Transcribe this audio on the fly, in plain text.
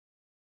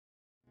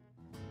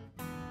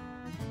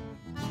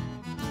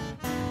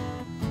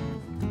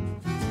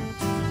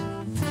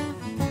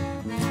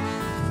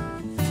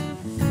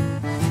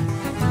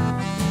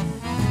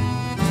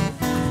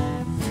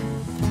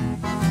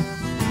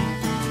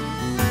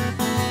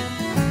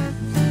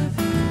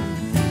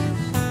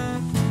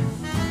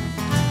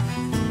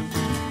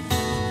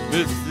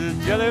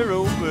jelly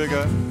roll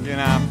picker, can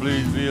I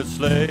please be a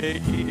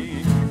slave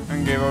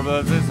and give her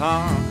buzz this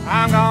horn?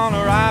 I'm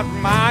gonna rise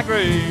from my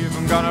grave,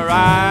 I'm gonna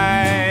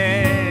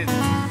rise.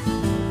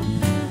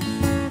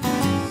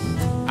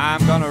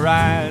 I'm gonna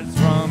rise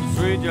from the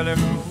sweet jelly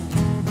roll.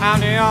 I'm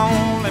the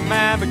only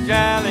man but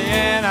jelly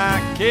and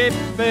I keep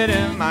it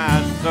in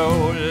my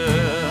soul.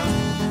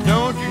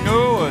 Don't you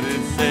know what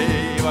it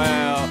say?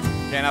 Well,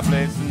 can I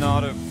place an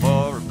order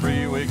for a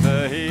free week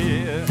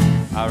ahead?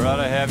 I'd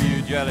rather have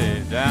you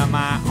jelly than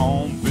my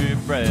own big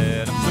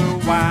bread. I'm so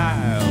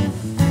wild,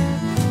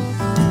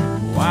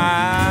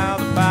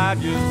 wild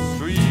about your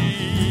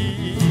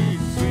sweet,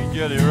 sweet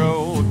jelly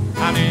roll.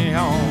 I'm the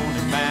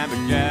only man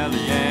but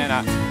jelly and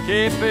I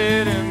keep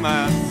it in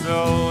my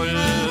soul.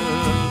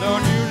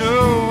 Don't you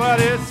know what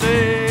it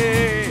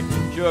say?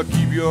 Sure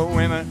keep your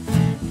women,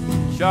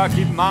 sure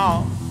keep them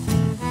all.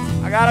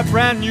 I got a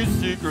brand new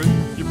secret,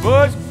 your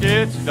boys can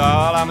get you,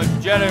 doll. I'm a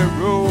jelly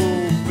roll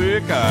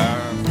picker.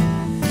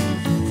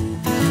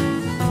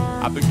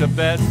 I picked the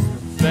best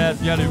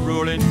jelly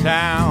roll in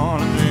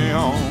town. I'm the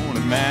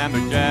only man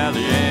but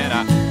jelly and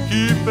I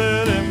keep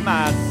it in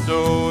my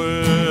soul.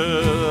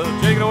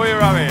 Take it away,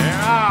 Robbie.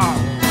 Ah.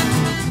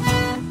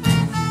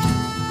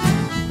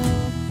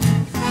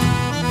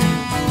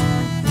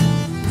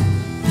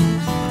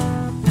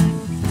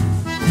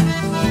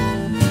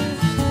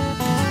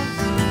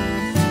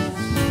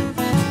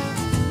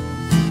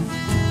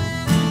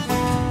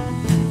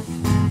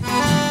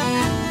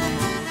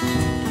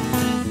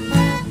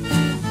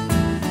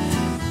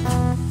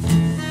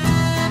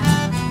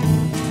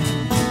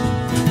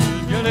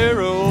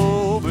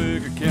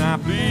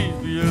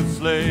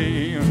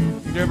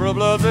 Give her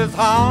blood this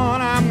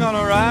horn, I'm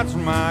gonna rise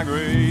from my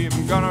grave.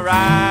 I'm gonna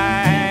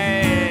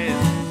rise.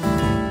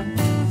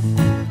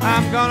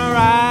 I'm gonna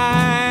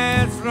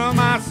rise from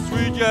my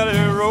sweet jelly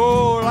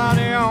roll. I'm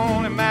the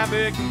only man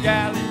big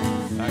galley.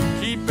 I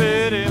keep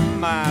it in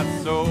my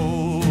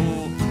soul.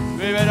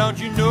 Baby, don't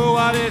you know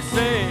what they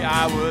say?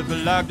 I was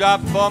locked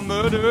up for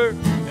murder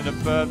in the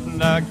first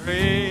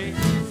degree.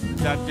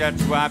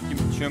 That's why you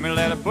show me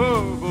let a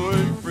poor boy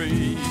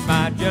free.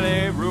 My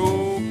jelly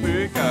roll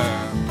picker.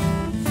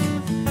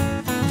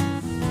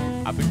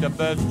 I picked the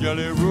best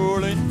jelly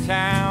roll in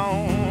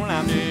town.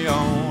 I'm the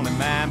only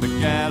man but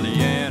jelly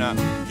and I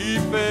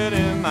keep it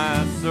in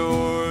my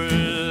soul.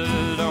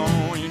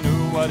 Don't you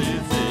know what it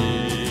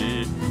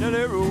is?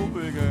 Jelly roll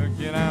picker,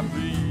 can I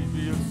please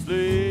be a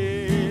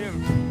slave?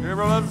 Give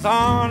her a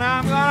song,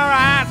 I'm gonna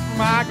rise from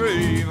my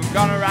grave. I'm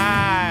gonna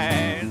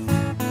rise,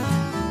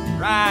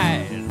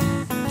 rise.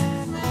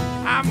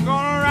 I'm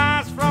gonna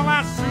rise from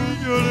my sweet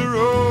jelly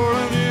roll.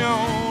 I'm the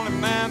only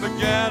man but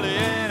jelly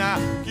and I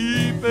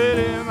keep it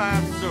in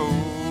my soul.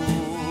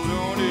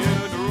 Don't you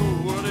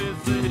know what it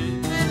says?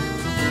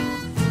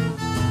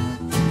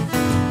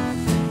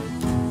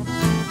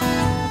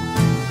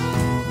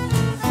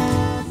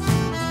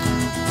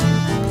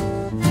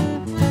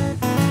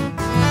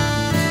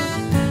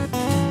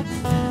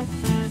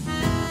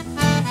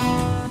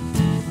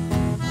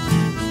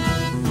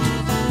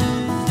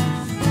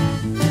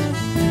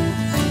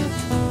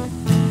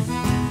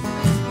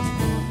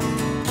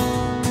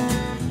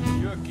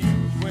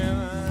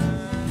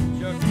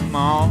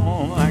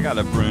 I got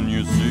a brand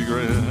new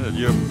secret,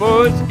 your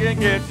boys can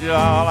get you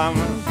all. I'm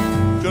a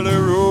jelly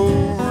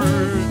roll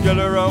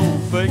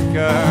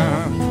baker.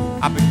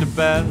 I picked the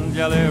best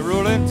jelly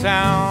roll in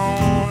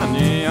town. I'm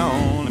the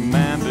only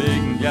man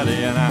big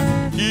jelly and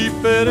I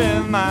keep it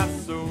in my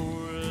soul.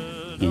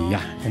 Ja,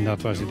 en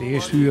dat was het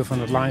eerste uur van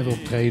het live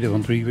optreden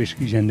van 3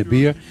 Whiskies en de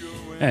Beer.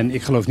 En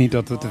ik geloof niet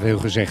dat we te veel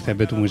gezegd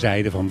hebben toen we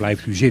zeiden van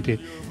blijft u zitten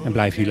en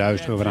blijft u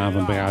luisteren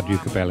vanavond bij Radio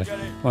Capelle.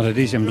 Want het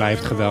is en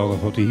blijft geweldig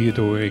wat u hier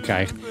te horen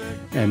krijgt.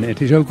 En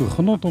het is ook een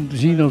genot om te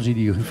zien als u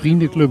die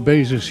vriendenclub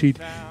bezig ziet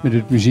met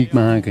het muziek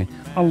maken.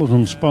 Alles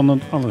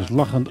ontspannend, alles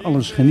lachend,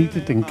 alles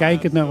genietend en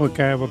kijkend naar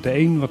elkaar wat de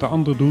een wat de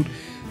ander doet.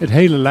 Het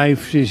hele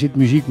lijf zit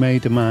muziek mee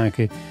te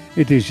maken.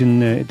 Het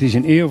is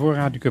een eer voor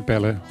Radio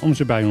Capelle om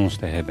ze bij ons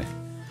te hebben.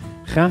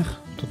 Graag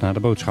tot na de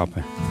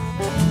boodschappen.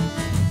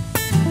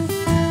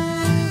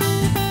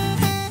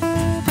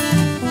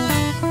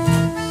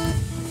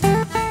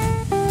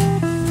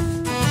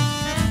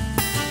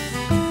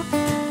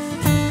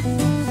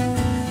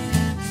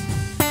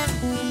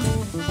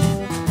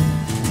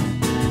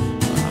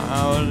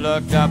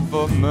 Looked up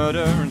for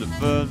murder in the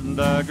first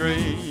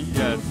degree.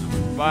 Yes, the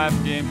wife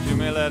came to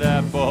me, let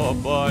that poor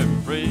boy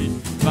free.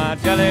 My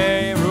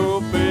jelly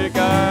roll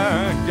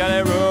picker,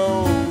 jelly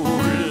roll.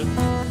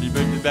 He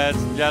picked the best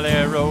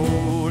jelly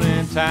roll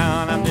in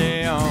town. I'm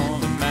the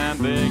only man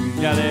big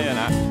jelly and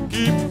I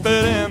keep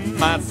it in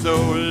my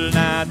soul.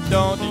 Now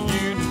don't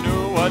you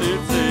know what it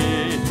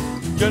says?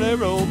 Jelly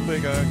roll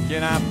picker,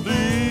 can I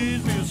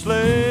please be a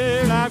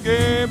slave? I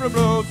gave her a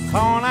blow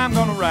corn, I'm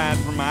gonna rise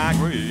from my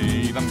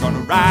grave. I'm gonna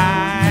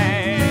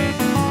rise.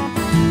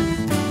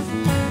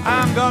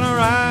 I'm gonna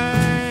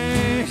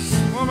rise.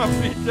 When my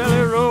feet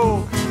jelly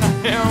roll,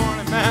 I'm the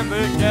only man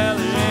big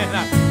jelly and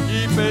I